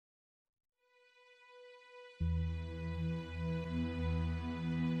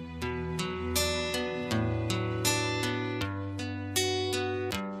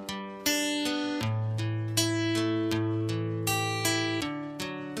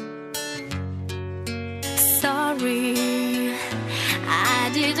sorry. I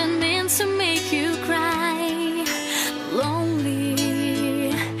didn't mean to make you cry.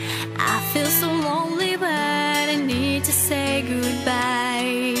 Lonely, I feel so lonely, but I need to say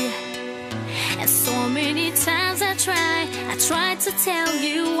goodbye. And so many times I tried to tell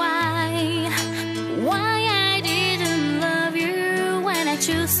you why I didn't love you when I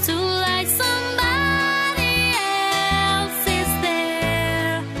choose to